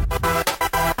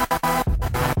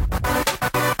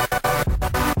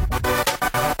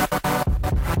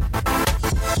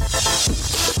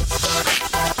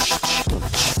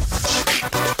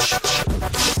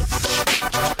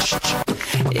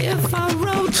 If I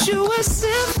wrote you a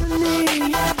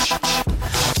symphony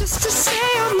just to say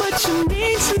how much you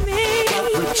mean to me,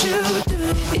 what would you do?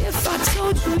 If I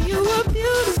told you you were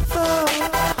beautiful,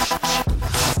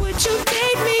 would you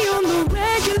date me on the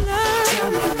regular?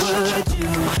 Tell me, would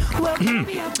you? Well,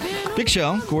 Big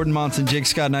show. Gordon Monson, Jake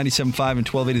Scott, 97.5 and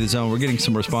 1280 The Zone. We're getting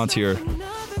some response here.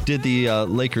 Did the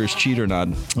Lakers cheat or not?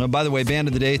 By the way, band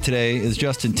of the day today is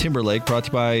Justin Timberlake, brought to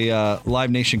you by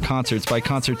Live Nation Concerts. Buy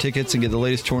concert tickets and get the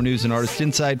latest tour news and artist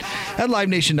insight at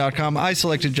livenation.com. I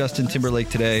selected Justin Timberlake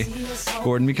today,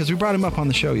 Gordon, because we brought him up on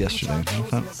the show yesterday. I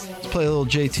thought, let's play a little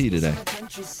JT today.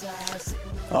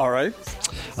 All right.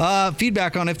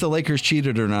 Feedback on if the Lakers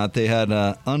cheated or not. They had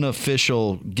an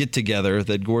unofficial get-together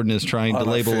that Gordon is trying to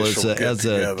label as a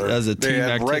team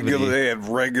activity. They had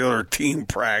regular team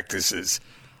practices.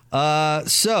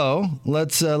 So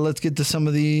let's get to some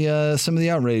of the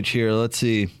outrage here. Let's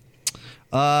see.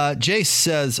 Jace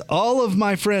says, all of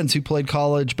my friends who played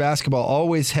college basketball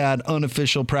always had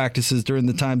unofficial practices during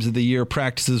the times of the year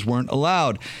practices weren't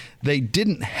allowed. They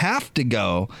didn't have to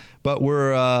go, but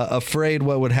were afraid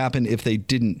what would happen if they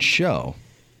didn't show.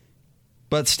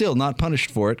 But still not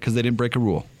punished for it because they didn't break a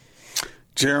rule.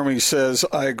 Jeremy says,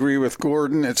 I agree with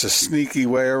Gordon. It's a sneaky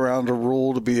way around a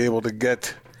rule to be able to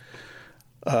get...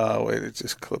 it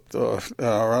just clipped off.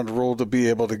 Around the rule to be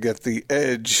able to get the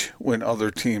edge when other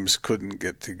teams couldn't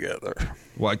get together.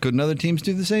 Why couldn't other teams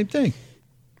do the same thing?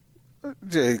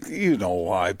 Jake, you know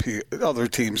why. Other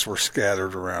teams were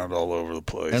scattered around all over the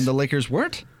place. And the Lakers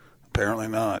weren't? Apparently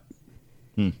not.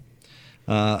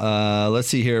 Let's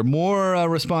see here. More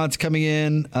response coming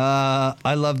in.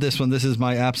 I love this one. This is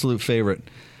my absolute favorite.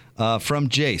 From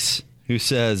Jace, who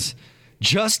says...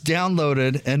 just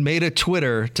downloaded and made a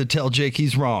Twitter to tell Jake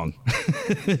he's wrong.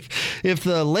 If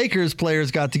the Lakers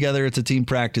players got together, it's a team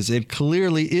practice. It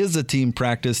clearly is a team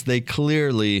practice. They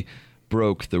clearly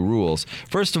broke the rules.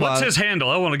 First of all, what's his handle?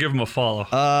 I want to give him a follow.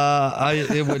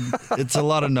 It's a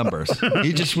lot of numbers.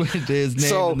 He just went to his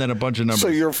name and then a bunch of numbers. So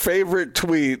your favorite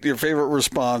tweet, your favorite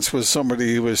response was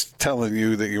somebody who was telling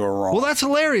you that you were wrong. Well, that's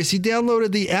hilarious. He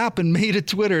downloaded the app and made a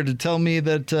Twitter to tell me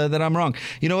that I'm wrong.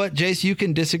 You know what, Jace? You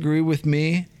can disagree with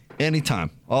me anytime.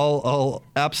 I'll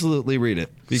absolutely read it.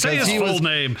 Because say his full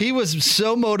name. He was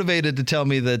so motivated to tell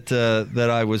me that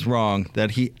I was wrong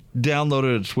that he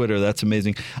downloaded a Twitter. That's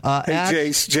amazing.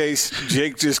 Hey,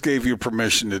 Jake just gave you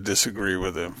permission to disagree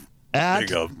with him. At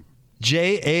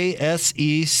JASE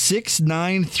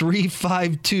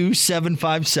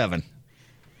 69352-757.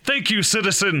 Thank you,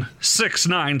 citizen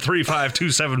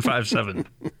 69352-757.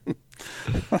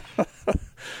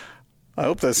 I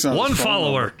hope that's not one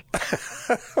follower.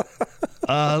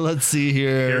 Let's see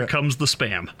here. Here comes the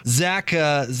spam.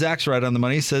 Zach's right on the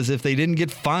money. He says if they didn't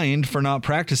get fined for not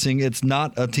practicing, it's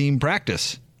not a team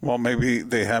practice. Well, maybe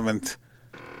they haven't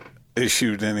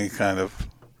issued any kind of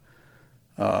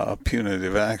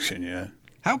punitive action yet.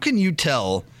 How can you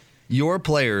tell your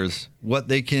players what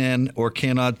they can or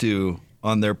cannot do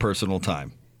on their personal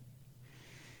time?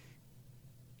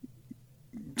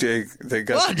 Jake, they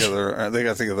got together. They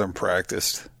got together and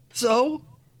practiced. So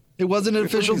it wasn't an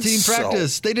official team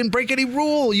practice. They didn't break any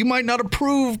rule. You might not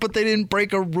approve, but they didn't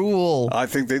break a rule. I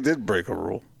think they did break a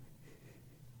rule.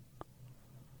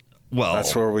 Well,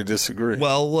 that's where we disagree.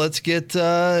 Well, let's get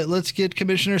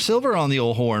Commissioner Silver on the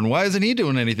old horn. Why isn't he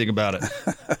doing anything about it?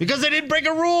 Because they didn't break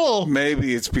a rule.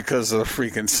 Maybe it's because of the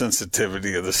freaking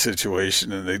sensitivity of the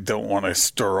situation, and they don't want to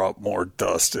stir up more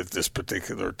dust at this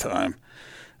particular time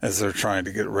as they're trying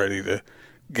to get ready to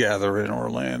gather in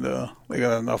Orlando. They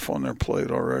got enough on their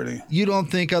plate already. You don't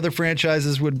think other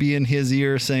franchises would be in his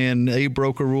ear saying they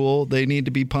broke a rule, they need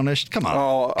to be punished? Come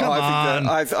on.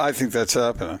 I think that's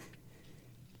happening.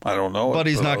 I don't know. But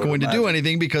he's not going to do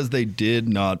anything because they did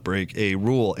not break a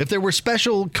rule. If there were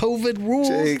special COVID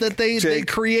rules that they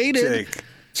created.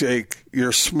 Jake,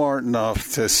 you're smart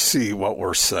enough to see what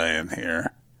we're saying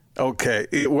here. Okay,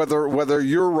 whether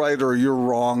you're right or you're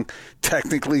wrong,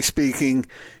 technically speaking,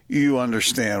 you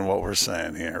understand what we're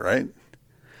saying here, right?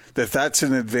 That's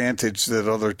an advantage that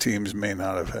other teams may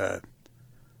not have had.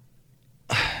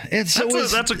 And so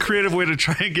that's a creative way to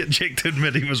try and get Jake to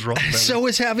admit he was wrong. So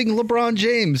is having LeBron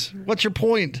James. What's your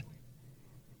point?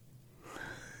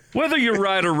 Whether you're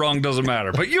right or wrong doesn't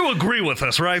matter, but you agree with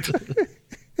us, right?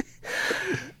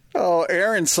 Oh,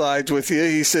 Aaron sides with you.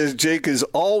 He says Jake is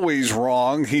always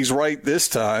wrong. He's right this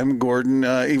time. Gordon,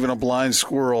 even a blind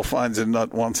squirrel finds a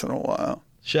nut once in a while.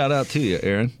 Shout out to you,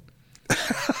 Aaron.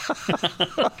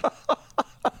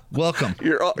 Welcome.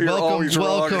 You're always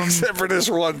wrong, except for this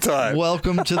one time.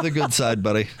 Welcome to the good side,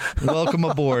 buddy. Welcome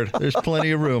aboard. There's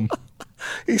plenty of room.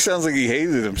 He sounds like he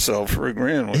hated himself for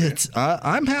agreeing with you.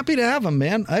 I'm happy to have him,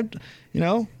 man.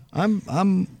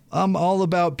 I'm all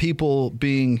about people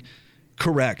being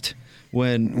correct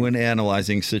when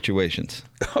analyzing situations.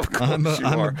 Of course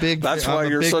I'm a big. That's why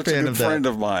you're such a good friend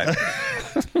of mine.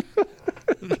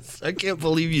 I can't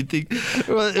believe you think.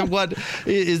 What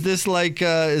is this like?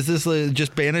 Is this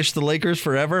just banish the Lakers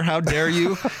forever? How dare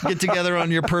you get together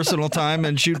on your personal time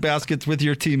and shoot baskets with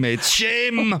your teammates?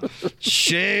 Shame,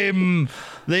 shame.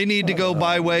 They need to go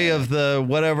by way of the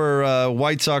whatever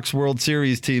White Sox World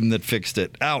Series team that fixed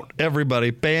it. Out, everybody,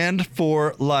 banned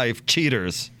for life.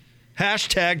 Cheaters.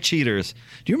 Hashtag cheaters.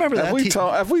 Do you remember that?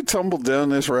 Have we tumbled down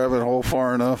this rabbit hole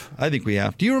far enough? I think we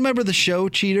have. Do you remember the show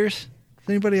Cheaters?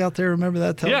 Anybody out there remember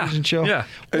that television show? Yeah.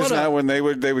 Isn't that when they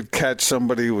would catch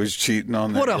somebody who was cheating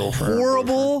on their girlfriend? What a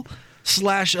horrible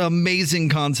 / amazing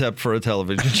concept for a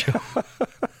television show.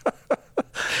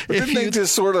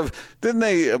 Didn't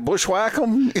they bushwhack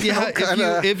them? Yeah,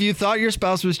 if you thought your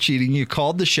spouse was cheating, you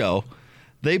called the show.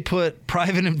 They put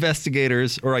private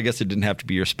investigators, or I guess it didn't have to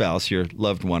be your spouse, your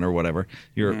loved one or whatever,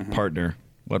 your partner,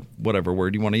 whatever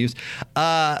word you want to use.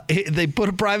 They put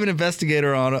a private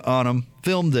investigator on them,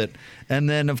 filmed it, and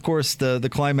then, of course, the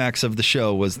climax of the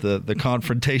show was the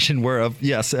confrontation whereof,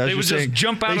 yes, as they would just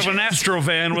jump out of an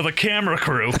Astrovan with a camera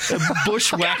crew.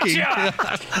 Bushwhacking.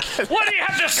 Gotcha! What do you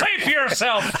have to say for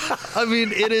yourself? I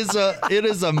mean, it is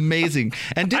amazing.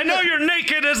 And I know you're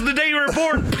naked as the day you were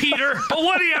born, Peter, but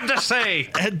what do you have to say?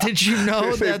 And did you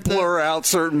know that they blur out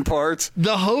certain parts?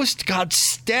 The host got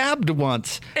stabbed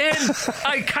once. And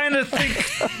I kind of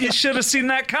think you should have seen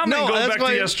that coming going back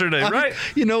to yesterday, right?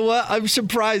 You know what? I'm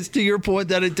surprised, to your point,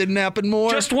 that it didn't happen more.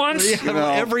 Just once?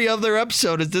 Yeah, every other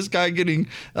episode is this guy getting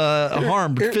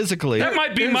harmed physically. That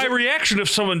might be my reaction if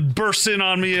someone bursts in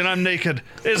on me and I'm naked,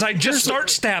 is I just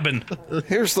start stabbing.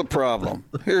 Here's the problem.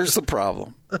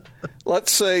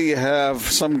 Let's say you have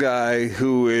some guy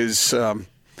who is about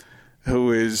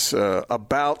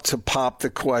to pop the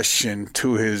question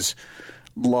to his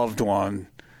loved one,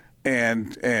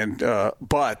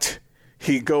 but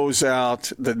he goes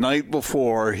out the night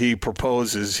before he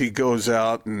proposes. He goes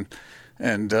out and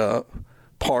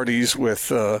parties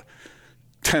with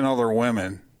 10 other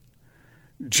women.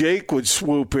 Jake would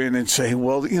swoop in and say,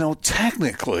 well,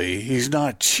 technically he's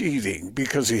not cheating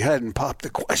because he hadn't popped the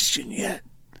question yet.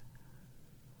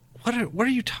 What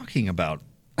are you talking about?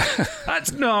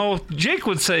 No, Jake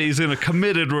would say he's in a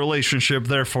committed relationship,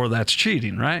 therefore that's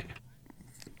cheating, right?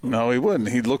 No, he wouldn't.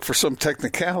 He'd look for some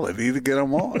technicality to get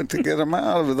him out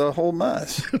of the whole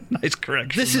mess. Nice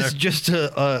correction. This is just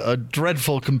a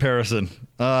dreadful comparison.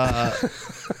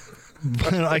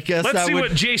 But I guess Let's that see would,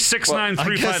 what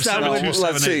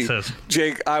J6935728 says.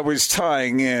 Jake, I was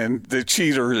tying in the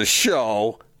cheater to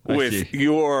show with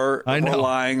your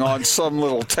relying on some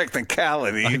little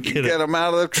technicality to get him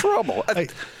out of the trouble.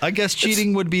 I guess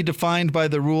cheating would be defined by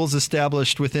the rules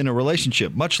established within a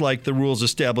relationship, much like the rules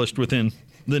established within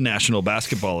the National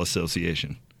Basketball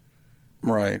Association.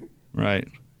 Right. Right.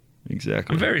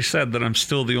 Exactly. I'm very sad that I'm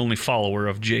still the only follower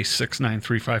of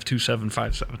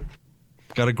J693525757.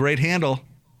 Got a great handle.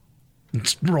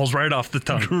 It rolls right off the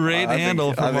tongue. Great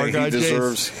handle from our guy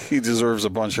Jace. He deserves a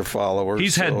bunch of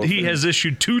followers. He has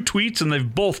issued 2 tweets, and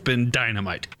they've both been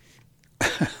dynamite.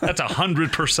 That's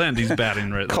 100% he's batting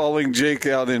right there. Calling Jake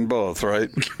out in both, right?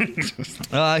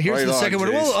 Here's the second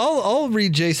one. Well, I'll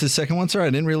read Jace's second one. Sorry, I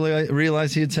didn't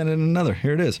realize he had sent in another.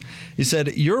 Here it is. He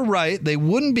said, "You're right. They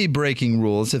wouldn't be breaking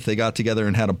rules if they got together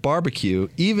and had a barbecue.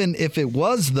 Even if it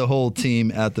was the whole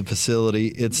team at the facility,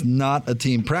 it's not a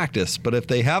team practice. But if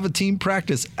they have a team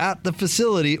practice at the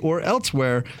facility or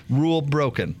elsewhere, rule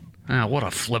broken." What a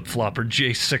flip-flopper,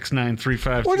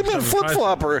 J69352. What do you mean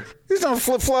flip-flopper? He's not a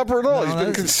flip-flopper at all. He's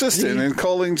been consistent in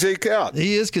calling Jake out.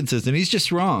 He is consistent. He's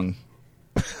just wrong.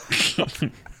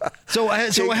 So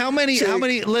how many? Let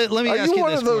me ask you this. Are you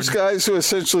one of those guys who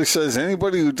essentially says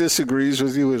anybody who disagrees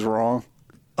with you is wrong?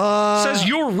 Says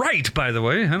you're right, by the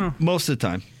way. I don't know. Most of the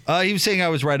time. He was saying I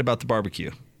was right about the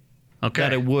barbecue. Okay.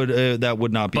 That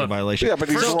would not be a violation. Yeah, but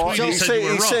he's wrong. He's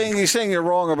saying you're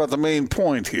wrong about the main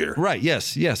point here. Right.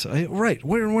 Yes. Right.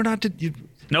 We're not.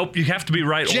 Nope. You have to be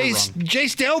right or wrong.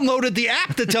 Jace downloaded the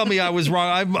app to tell me I was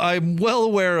wrong. I'm well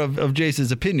aware of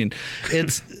Jace's opinion.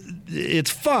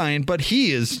 It's fine, but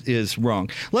he is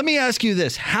wrong. Let me ask you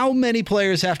this: how many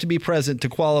players have to be present to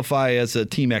qualify as a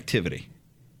team activity?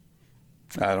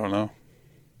 I don't know.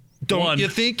 Don't you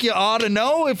think you ought to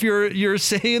know if you're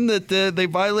saying that they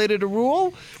violated a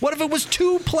rule? What if it was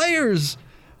 2 players?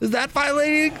 Is that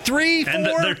violating 3, 4? And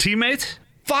their teammates?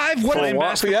 5?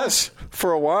 What? Yes.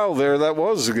 For a while there, that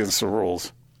was against the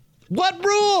rules. What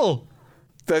rule?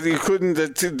 That you couldn't.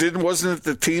 Wasn't it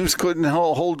the teams couldn't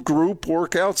hold group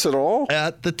workouts at all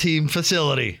at the team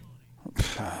facility?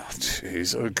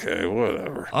 Jeez. Okay.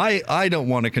 Whatever. I don't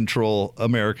want to control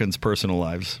Americans' personal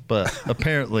lives, but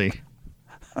apparently.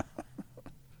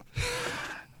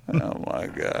 Oh my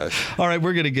gosh! All right,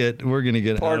 we're gonna get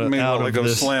Pardon me out while of I go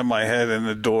this. Slam my head in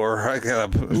the door.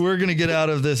 We're gonna get out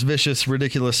of this vicious,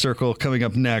 ridiculous circle. Coming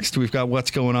up next, we've got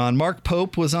what's going on. Mark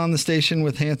Pope was on the station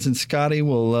with Hans and Scotty.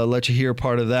 We'll let you hear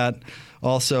part of that.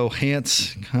 Also,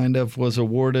 Hans kind of was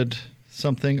awarded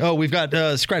something. Oh, we've got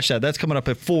scratch that. That's coming up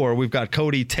at 4. We've got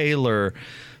Cody Taylor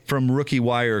from Rookie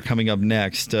Wire coming up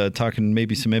next, talking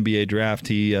maybe some NBA draft.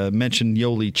 He mentioned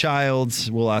Yoli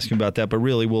Childs. We'll ask him about that, but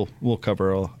really we'll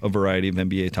cover a variety of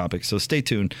NBA topics. So stay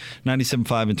tuned.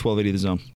 97.5 and 1280 The Zone.